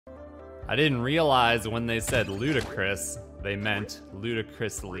I didn't realize when they said ludicrous, they meant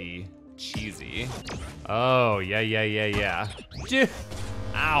ludicrously cheesy. Oh, yeah. Dude.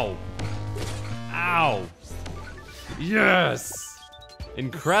 Ow. Ow. Yes.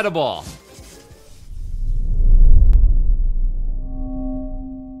 Incredible.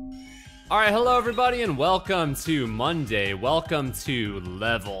 All right, hello everybody and welcome to Monday. Welcome to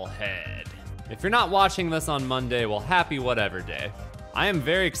Levelhead. If you're not watching this on Monday, well, happy whatever day. I am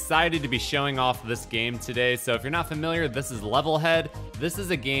very excited to be showing off this game today. So if you're not familiar, this is Levelhead. This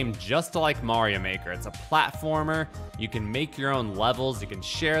is a game just like Mario Maker. It's a platformer. You can make your own levels. You can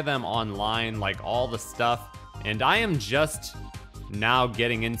share them online, like all the stuff. And I am just now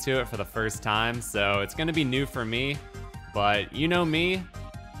getting into it for the first time. So it's gonna be new for me, but you know me,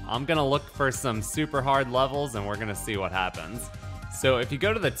 I'm gonna look for some super hard levels and we're gonna see what happens. So if you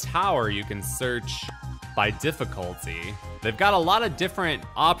go to the tower, you can search by difficulty. They've got a lot of different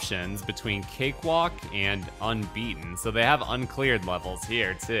options between cakewalk and unbeaten. So they have uncleared levels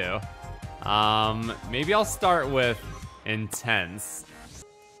here too. Maybe I'll start with intense.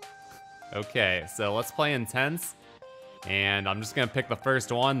 Okay, so let's play intense. And I'm just gonna pick the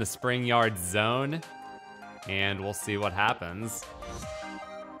first one, the Spring Yard Zone. And we'll see what happens.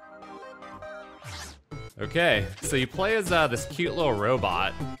 Okay, so you play as this cute little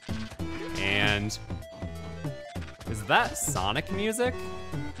robot, and is that Sonic music?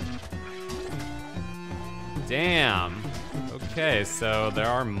 Damn. Okay, so there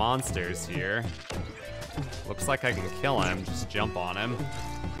are monsters here. Looks like I can kill him, just jump on him.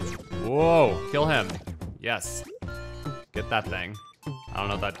 Whoa, kill him. Yes, get that thing. I don't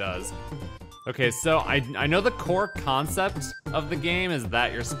know what that does. Okay, so I know the core concept of the game is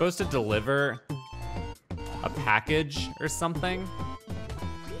that you're supposed to deliver a package or something.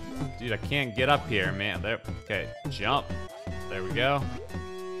 Dude, I can't get up here, man. There, okay, jump. There we go.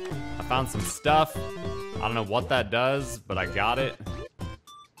 I found some stuff. I don't know what that does, but I got it.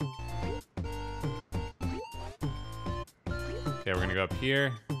 Okay, we're gonna go up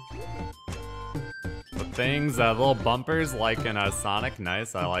here. The things, little bumpers like in a Sonic,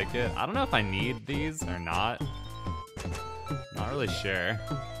 nice, I like it. I don't know if I need these or not. Not really sure.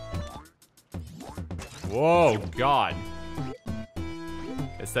 Whoa, God.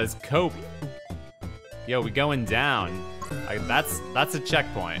 It says cope. Yo, we going down. Like, that's a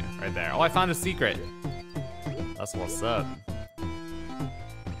checkpoint right there. Oh, I found a secret. That's what's up.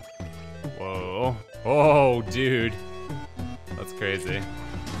 Whoa. Oh, dude. That's crazy.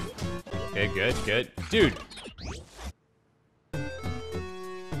 Okay, good. Dude.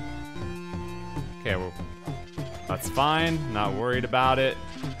 Okay, well, that's fine. Not worried about it.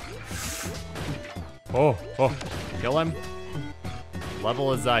 Oh, kill him.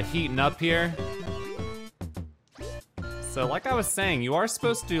 Level is heating up here. So like I was saying, you are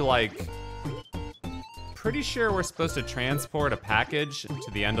supposed to like, pretty sure we're supposed to transport a package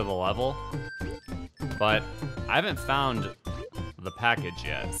to the end of the level, but I haven't found the package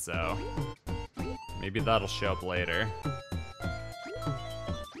yet, so maybe that'll show up later.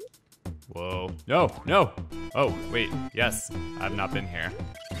 Whoa, no. Oh, wait, yes, I have not been here.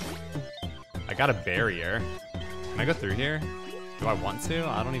 I got a barrier. Can I go through here? Do I want to?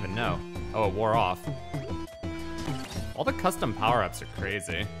 I don't even know. Oh, it wore off. All the custom power-ups are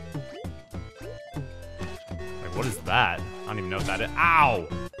crazy. Like, what is that? I don't even know what that is. Ow!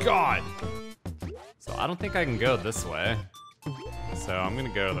 God! So I don't think I can go this way. So I'm gonna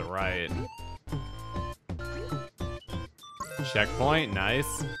go to the right. Checkpoint,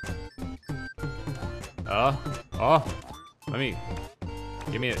 nice. Oh, let me,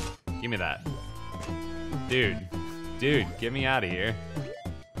 give me that. Dude, get me out of here.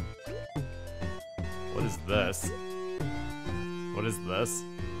 What is this?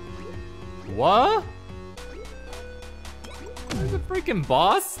 What? There's a freaking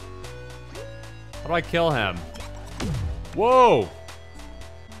boss? How do I kill him? Whoa!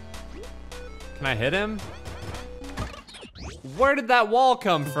 Can I hit him? Where did that wall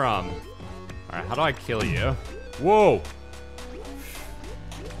come from? All right, how do I kill you? Whoa!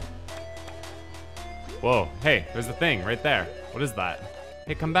 Whoa, hey, there's a thing right there. What is that?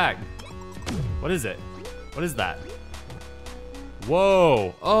 Hey, come back. What is it? What is that?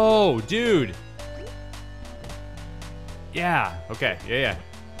 Whoa, oh, dude. Yeah, okay, yeah.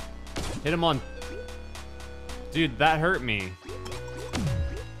 Hit him on. Dude, that hurt me.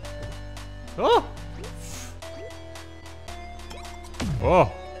 Oh!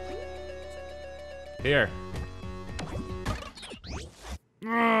 Oh! Here.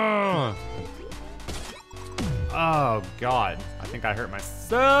 Oh, God. I think I hurt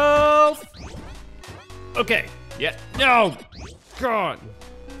myself. Okay, yeah, no! God!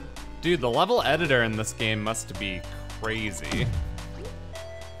 Dude, the level editor in this game must be crazy.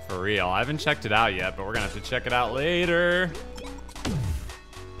 For real. I haven't checked it out yet, but we're gonna have to check it out later.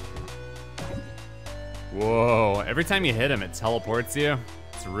 Whoa, every time you hit him, it teleports you.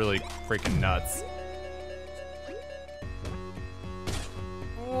 It's really freaking nuts.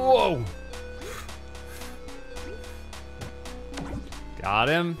 Whoa! Got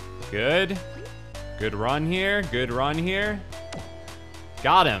him. Good. Good run here. Good run here.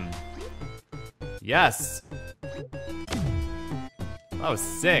 Got him. Yes. That was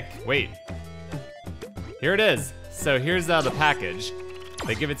sick. Wait. Here it is. So here's the package.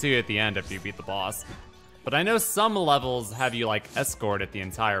 They give it to you at the end after you beat the boss. But I know some levels have you like escort it the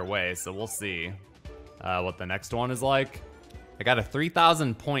entire way, so we'll see what the next one is like. I got a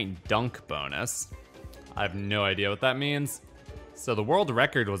 3,000 point dunk bonus. I have no idea what that means. So the world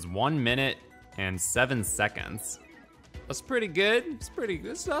record was 1 minute and 7 seconds. That's pretty good. It's pretty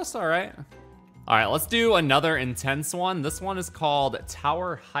good. That's all right. All right, let's do another intense one. This one is called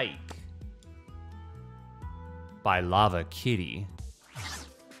Tower Hike by Lava Kitty.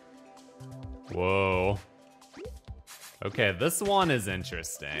 Whoa. Okay, this one is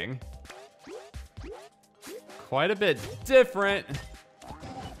interesting. Quite a bit different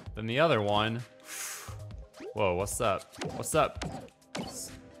than the other one. Whoa, what's up? What's up?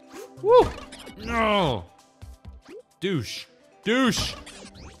 Woo! No! Douche. Douche!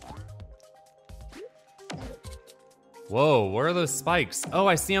 Whoa, where are those spikes? Oh,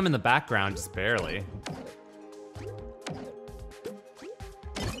 I see them in the background, just barely.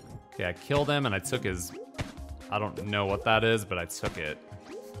 Okay, I killed him and I took his... I don't know what that is, but I took it.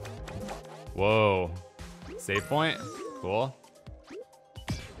 Whoa. Save point? Cool.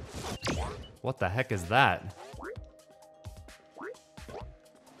 What the heck is that?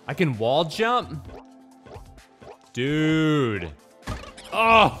 I can wall jump? Dude.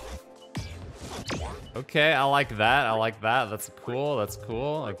 Oh! Okay, I like that. I like that. That's cool. That's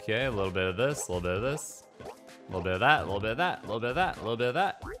cool. Okay, a little bit of this, a little bit of this. A little bit of that, a little bit of that, a little bit of that, a little bit of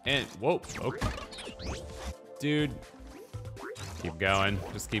that. And, whoa, okay. Dude. Keep going.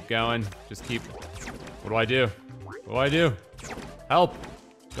 Just keep going. Just keep... What do I do? What do I do? Help!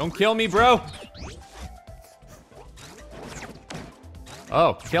 Don't kill me, bro!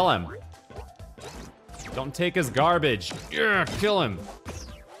 Oh, kill him. Don't take his garbage. Yeah, kill him.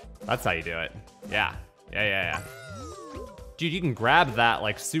 That's how you do it. Yeah. Yeah. Dude, you can grab that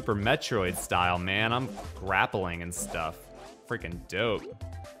like Super Metroid style, man. I'm grappling and stuff. Freaking dope.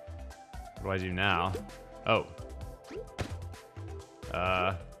 What do I do now? Oh.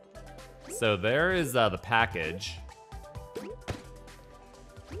 So there is the package.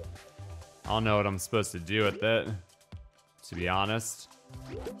 I don't know what I'm supposed to do with it, to be honest.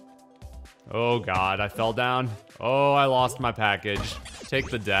 Oh God, I fell down. Oh, I lost my package. Take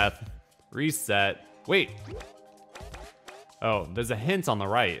the death. Reset. Wait. Oh, there's a hint on the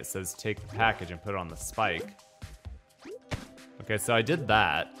right. It says take the package and put it on the spike. Okay, so I did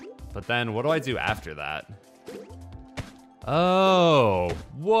that. But then what do I do after that? Oh,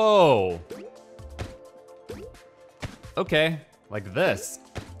 whoa. Okay, like this.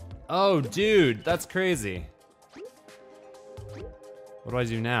 Oh, dude, that's crazy. What do I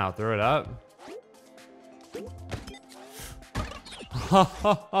do now? Throw it up?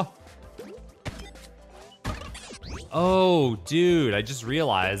 Oh, dude, I just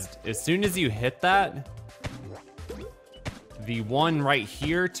realized, as soon as you hit that, the one right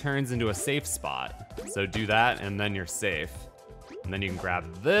here turns into a safe spot. So do that, and then you're safe. And then you can grab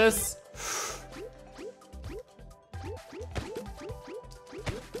this.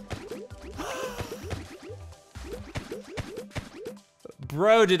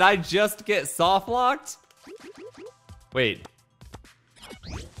 Bro, did I just get soft locked? Wait.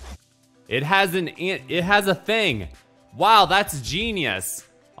 It has a thing. Wow, that's genius.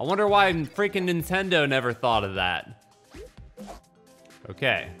 I wonder why freaking Nintendo never thought of that.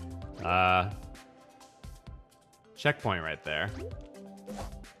 Okay. Checkpoint right there.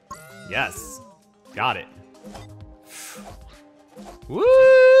 Yes. Got it. Woo!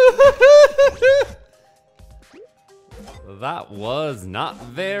 That was not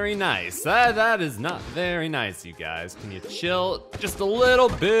very nice. That is not very nice, you guys. Can you chill just a little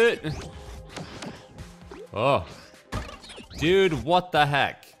bit? Oh. Dude, what the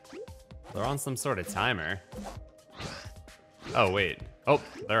heck? They're on some sort of timer. Oh, wait. Oh,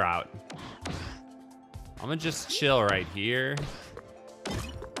 they're out. I'm gonna just chill right here.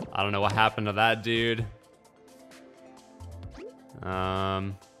 I don't know what happened to that dude.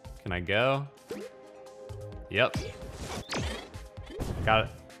 Can I go? Yep. Got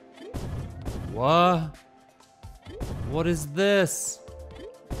it. What? What is this?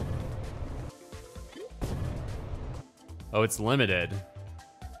 Oh, it's limited.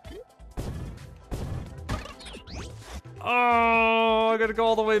 Oh, I gotta go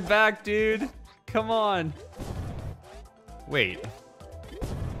all the way back, dude. Come on. Wait.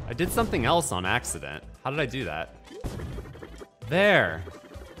 I did something else on accident. How did I do that? There.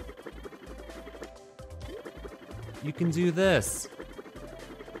 You can do this.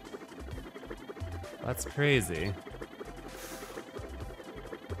 That's crazy.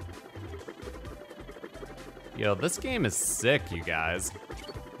 Yo, this game is sick, you guys.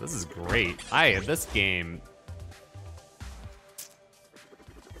 This is great. This game.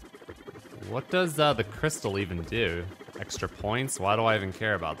 What does the crystal even do? Extra points? Why do I even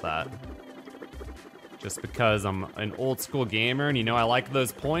care about that? Just because I'm an old school gamer and you know I like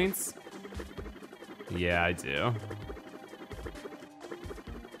those points? Yeah, I do.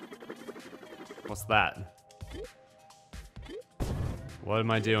 What's that? What am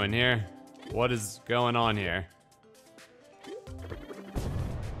I doing here? What is going on here?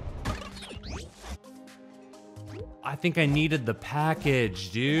 I think I needed the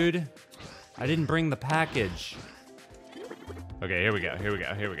package, dude. I didn't bring the package. Okay, here we go, here we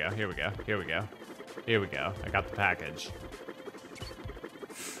go, here we go, here we go, here we go. Here we go, I got the package.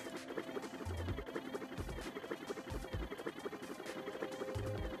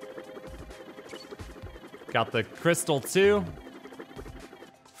 Got the crystal too.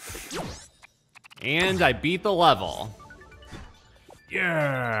 And I beat the level.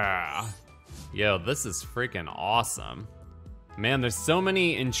 Yeah. Yo, this is freaking awesome. Man, there's so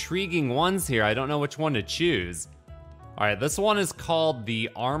many intriguing ones here. I don't know which one to choose. All right, this one is called the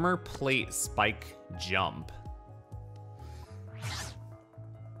Armor Plate Spike Jump.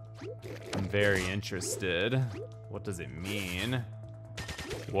 I'm very interested. What does it mean?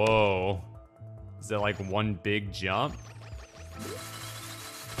 Whoa. Is it like one big jump?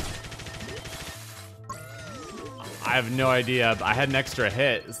 I have no idea. I had an extra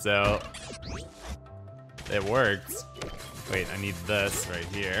hit, so it worked. Wait, I need this right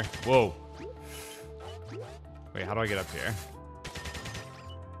here. Whoa. Wait, how do I get up here?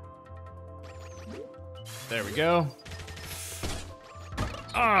 There we go.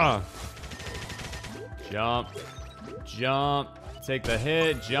 Ah! Jump. Jump. Take the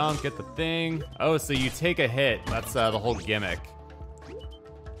hit. Jump. Get the thing. Oh, so you take a hit. That's the whole gimmick.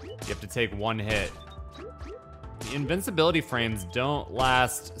 You have to take one hit. The invincibility frames don't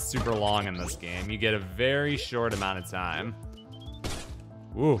last super long in this game. You get a very short amount of time.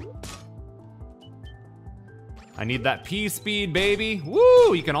 Woo. I need that P speed, baby.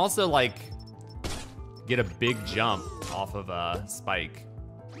 Woo! You can also, like, get a big jump off of a spike.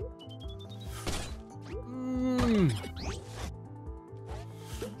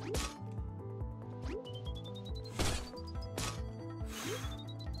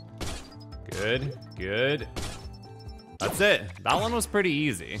 Good, good. That's it. That one was pretty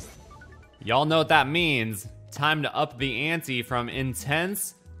easy. Y'all know what that means. Time to up the ante from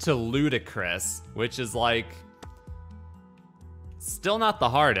intense to ludicrous, which is like still not the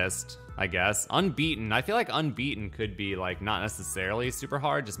hardest, I guess. Unbeaten. I feel like Unbeaten could be like not necessarily super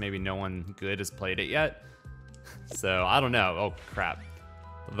hard, just maybe no one good has played it yet. So I don't know. Oh crap.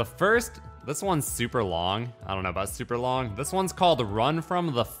 This one's super long. I don't know about super long. This one's called Run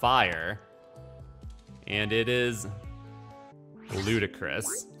from the Fire. And it is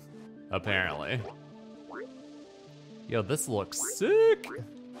ludicrous, apparently. Yo, this looks sick.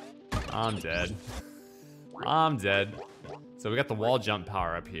 I'm dead. I'm dead. So we got the wall jump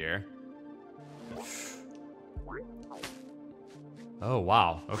power up here. Oh,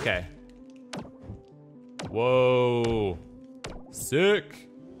 wow. Okay. Whoa. Sick.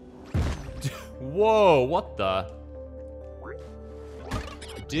 Whoa, what the?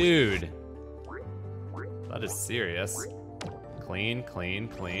 Dude. That is serious. Clean, clean,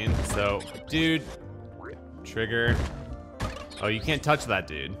 clean. So, dude. Trigger. Oh, you can't touch that,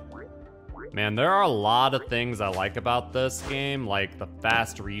 dude. Man, there are a lot of things I like about this game, like the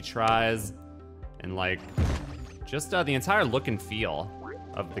fast retries, and like, just the entire look and feel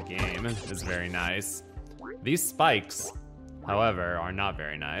of the game is very nice. These spikes, however, are not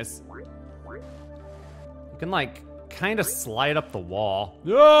very nice. You can like, kind of slide up the wall.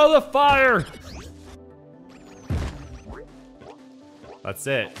 Oh, the fire! That's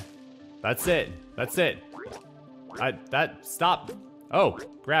it. That's it. That's it. Stop. Oh,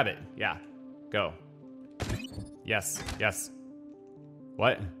 grab it. Yeah, go. Yes, yes.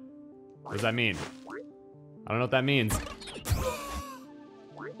 What? What does that mean? I don't know what that means.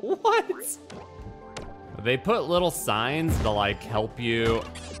 What? They put little signs to like help you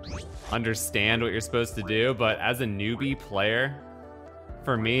understand what you're supposed to do, but as a newbie player,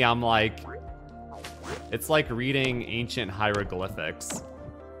 for me, I'm like, It's like reading ancient hieroglyphics.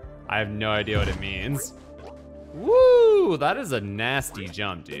 I have no idea what it means. Woo! That is a nasty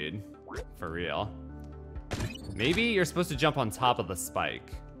jump, dude. For real. Maybe you're supposed to jump on top of the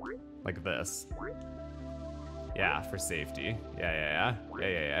spike. Like this. Yeah, for safety. Yeah.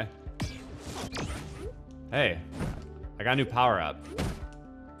 Hey, I got a new power up.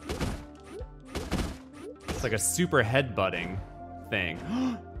 It's like a super headbutting thing.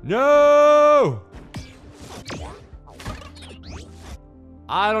 No!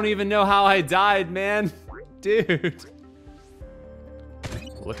 I don't even know how I died, man. Dude.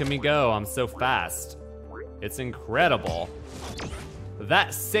 Look at me go, I'm so fast. It's incredible.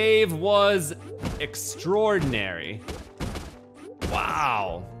 That save was extraordinary.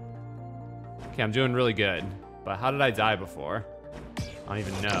 Wow. Okay, I'm doing really good. But how did I die before? I don't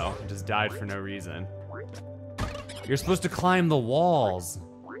even know. I just died for no reason. You're supposed to climb the walls.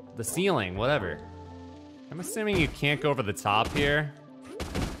 The ceiling, whatever. I'm assuming you can't go over the top here.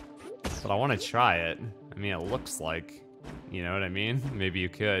 But I want to try it. I mean, it looks like, you know what I mean? Maybe you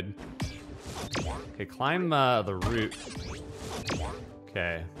could. Okay, climb the root.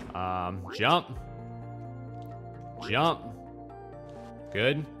 Okay, jump. Jump.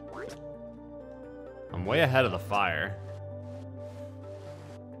 Good. I'm way ahead of the fire.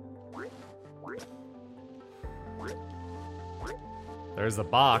 There's a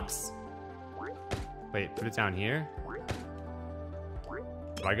box. Wait, put it down here?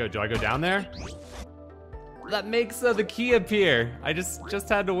 Do I go down there? That makes the key appear. I just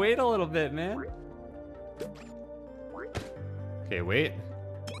had to wait a little bit, man. Okay, wait.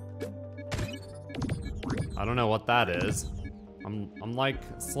 I don't know what that is. I'm like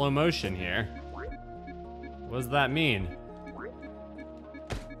slow motion here. What does that mean?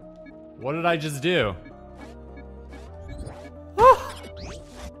 What did I just do?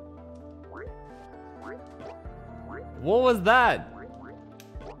 What was that?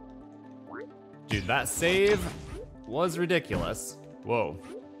 Dude, that save was ridiculous. Whoa.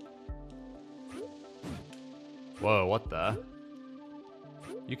 Whoa, what the?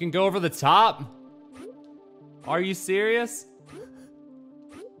 You can go over the top? Are you serious?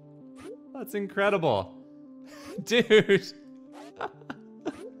 That's incredible. Dude.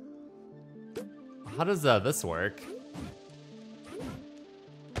 How does this work?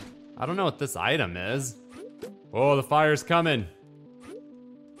 I don't know what this item is. Oh, the fire's coming.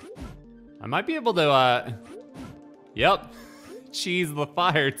 I might be able to, yep, cheese the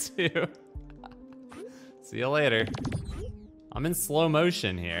fire too. See you later. I'm in slow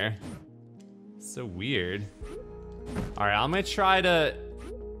motion here. So weird. All right, I'm gonna try to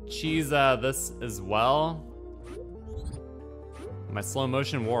cheese this as well. My slow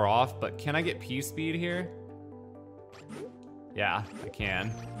motion wore off, but can I get P speed here? Yeah, I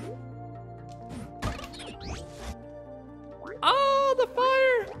can. Oh, the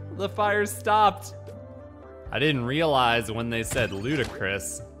fire! The fire stopped. I didn't realize when they said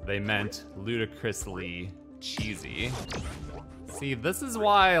ludicrous, they meant ludicrously cheesy. See, this is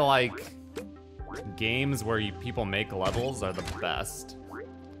why, like, games where people make levels are the best.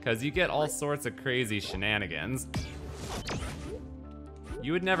 Because you get all sorts of crazy shenanigans.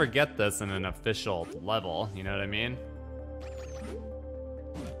 You would never get this in an official level, you know what I mean?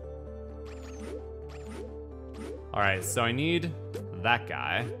 Alright, so I need that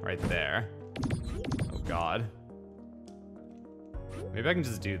guy right there. Oh god. Maybe I can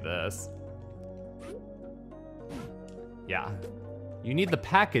just do this. Yeah. You need the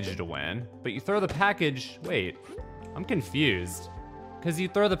package to win, but you throw the package... Wait, I'm confused. Because you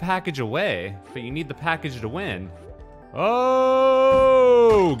throw the package away, but you need the package to win.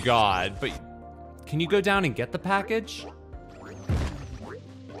 Oh god, but can you go down and get the package?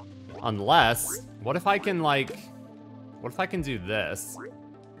 Unless, what if I can like... What if I can do this?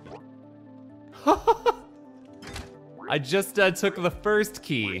 I just took the first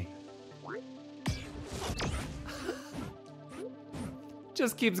key.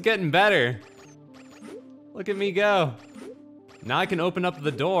 Just keeps getting better. Look at me go. Now I can open up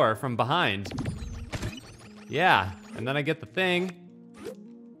the door from behind. Yeah, and then I get the thing.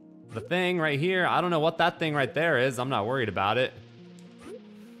 The thing right here. I don't know what that thing right there is. I'm not worried about it.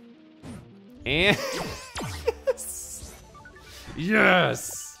 And...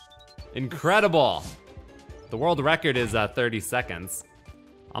 Yes! Incredible! The world record is 30 seconds.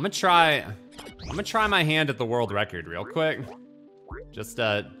 I'm gonna try my hand at the world record real quick. Just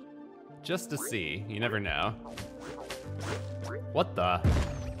to see. You never know. What the?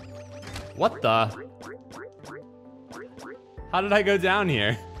 What the? How did I go down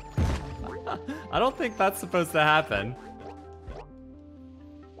here? I don't think that's supposed to happen.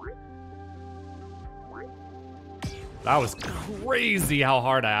 That was crazy how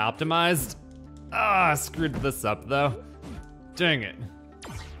hard I optimized. Ah, I screwed this up though. Dang it.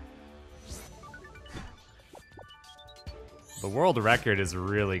 The world record is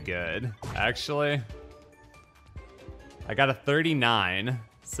really good, actually. I got a 39,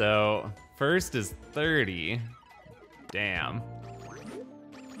 so first is 30. Damn.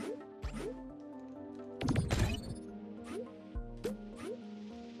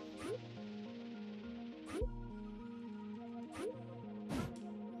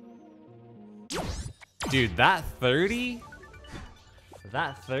 Dude, that 30?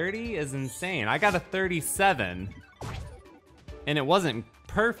 That 30 is insane. I got a 37. And it wasn't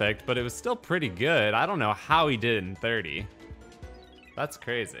perfect, but it was still pretty good. I don't know how he did it in 30. That's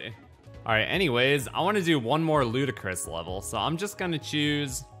crazy. All right, anyways, I want to do one more ludicrous level, so I'm just gonna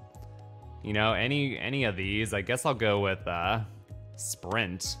choose, you know, any of these. I guess I'll go with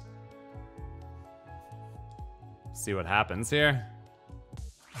sprint. See what happens here.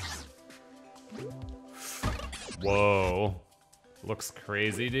 Whoa, looks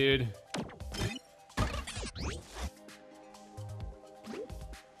crazy, dude.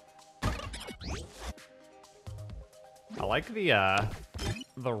 I like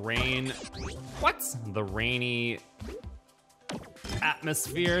the rain. What? The rainy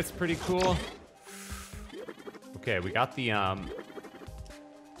atmosphere. It's pretty cool. Okay, we got the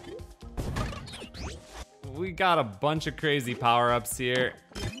we got a bunch of crazy power-ups here.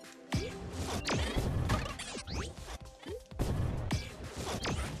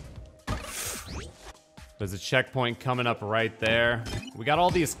 There's a checkpoint coming up right there. We got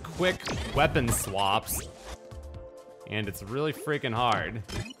all these quick weapon swaps. And it's really freaking hard.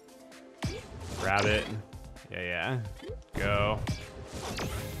 Grab it. Yeah. Go.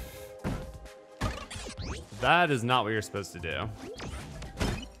 That is not what you're supposed to do.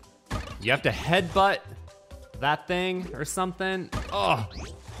 You have to headbutt that thing or something. Oh.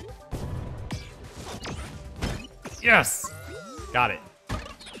 Yes. Got it.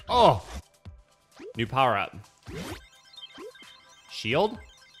 Oh. New power up. Shield?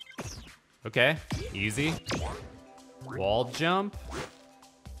 Okay, easy. Wall jump.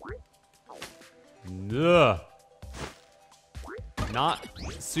 Ugh. Not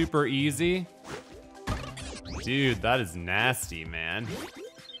super easy. Dude, that is nasty, man.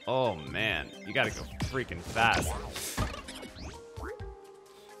 Oh man, you gotta go freaking fast.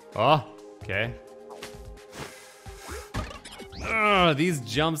 Oh, okay. Ugh, these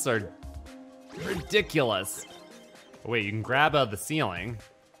jumps are ridiculous. Oh, wait, you can grab out the ceiling.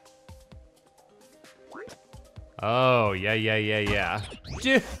 Oh, yeah.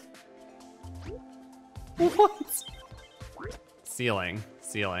 Dude. What? Ceiling,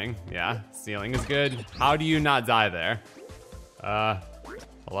 yeah. Ceiling is good. How do you not die there?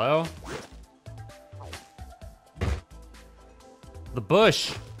 Hello? The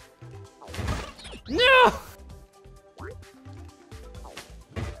bush. No!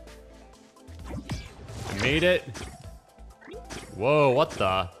 I made it. Whoa, what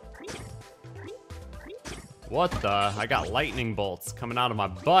the? What the? I got lightning bolts coming out of my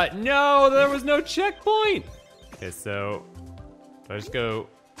butt. No, there was no checkpoint. Okay, so do I just go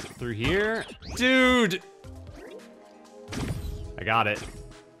through here? Dude! I got it.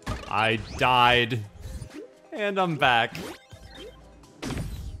 I died. And I'm back.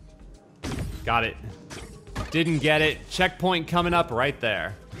 Got it. Didn't get it. Checkpoint coming up right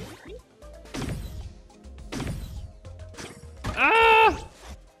there. Ah!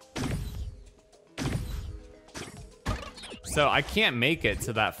 So I can't make it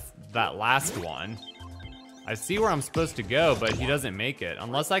to that last one. I see where I'm supposed to go, but he doesn't make it.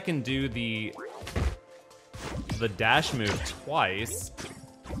 Unless I can do the dash move twice,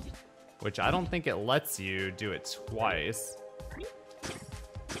 which I don't think it lets you do it twice.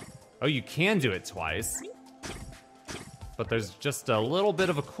 Oh, you can do it twice, but there's just a little bit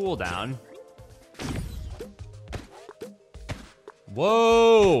of a cooldown.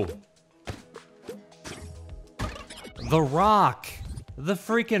 Whoa! The rock! The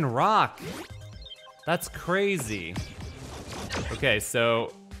freaking rock! That's crazy. Okay,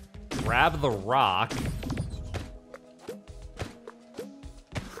 so grab the rock.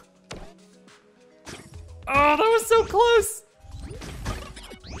 Oh, that was so close!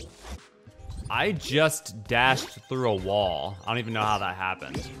 I just dashed through a wall. I don't even know how that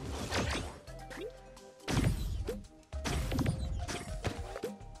happened.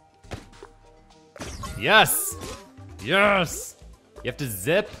 Yes! Yes! You have to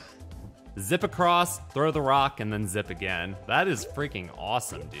zip across, throw the rock, and then zip again. That is freaking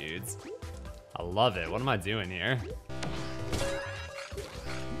awesome, dudes. I love it. What am I doing here?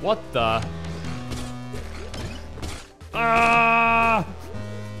 What the? Ah!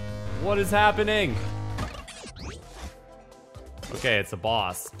 What is happening? Okay, it's a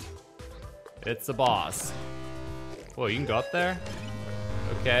boss. It's a boss. Whoa, you can go up there?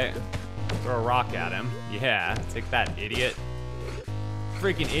 Okay. Throw a rock at him. Yeah, take that, idiot.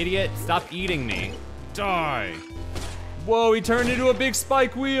 Freaking idiot, stop eating me. Die. Whoa, he turned into a big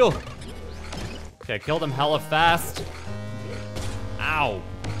spike wheel. Okay, killed him hella fast. Ow.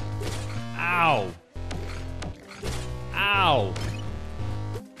 Ow. Ow.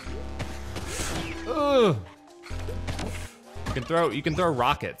 Ugh. You can throw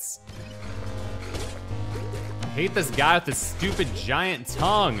rockets. I hate this guy with this stupid giant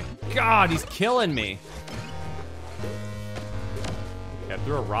tongue. God, he's killing me. Okay, I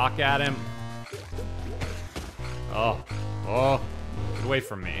threw a rock at him. Oh, get away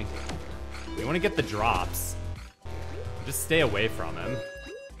from me. You wanna get the drops. Just stay away from him.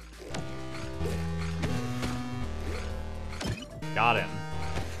 Got him.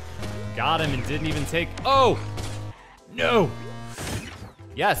 Got him and didn't even take, oh! No!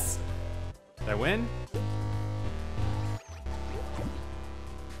 Yes. Did I win?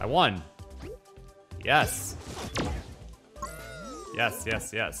 I won. Yes. Yes,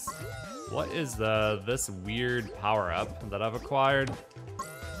 yes, yes. What is this weird power-up that I've acquired?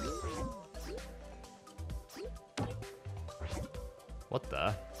 What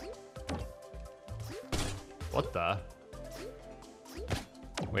the? What the?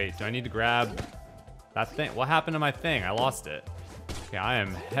 Wait, do I need to grab that thing? What happened to my thing? I lost it. Okay, I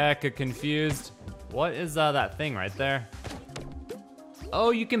am hecka confused. What is that thing right there?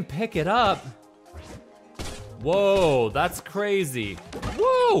 Oh, you can pick it up. Whoa, that's crazy.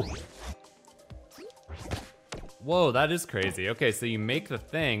 Whoa! Whoa, that is crazy. Okay, so you make the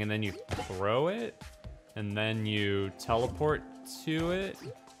thing and then you throw it and then you teleport to it.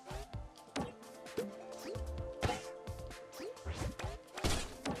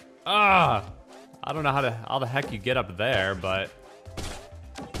 Ah! I don't know how the heck you get up there, but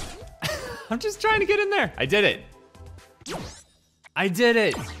I'm just trying to get in there. I did it. I did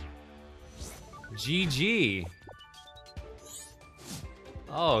it. GG.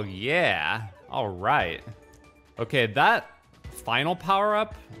 Oh yeah. All right. Okay, that final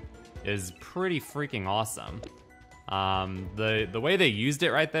power-up is pretty freaking awesome. The way they used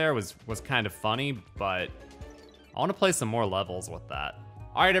it right there was kind of funny, but I want to play some more levels with that.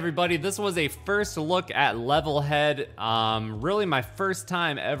 All right, everybody, this was a first look at Levelhead. Really my first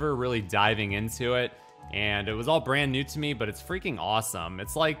time ever really diving into it, and it was all brand new to me, but it's freaking awesome.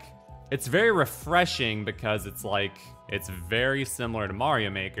 It's very refreshing because it's very similar to Mario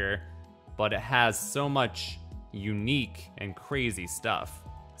Maker, but it has so much unique and crazy stuff.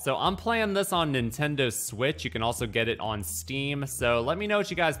 So I'm playing this on Nintendo Switch. You can also get it on Steam. So let me know what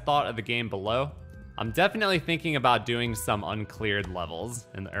you guys thought of the game below. I'm definitely thinking about doing some uncleared levels,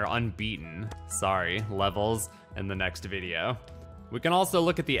 or unbeaten, sorry, levels in the next video. We can also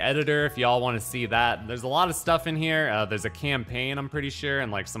look at the editor if y'all want to see that. There's a lot of stuff in here. There's a campaign, I'm pretty sure,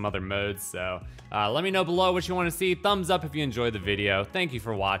 and like some other modes. So let me know below what you want to see. Thumbs up if you enjoyed the video. Thank you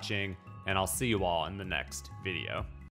for watching, and I'll see you all in the next video.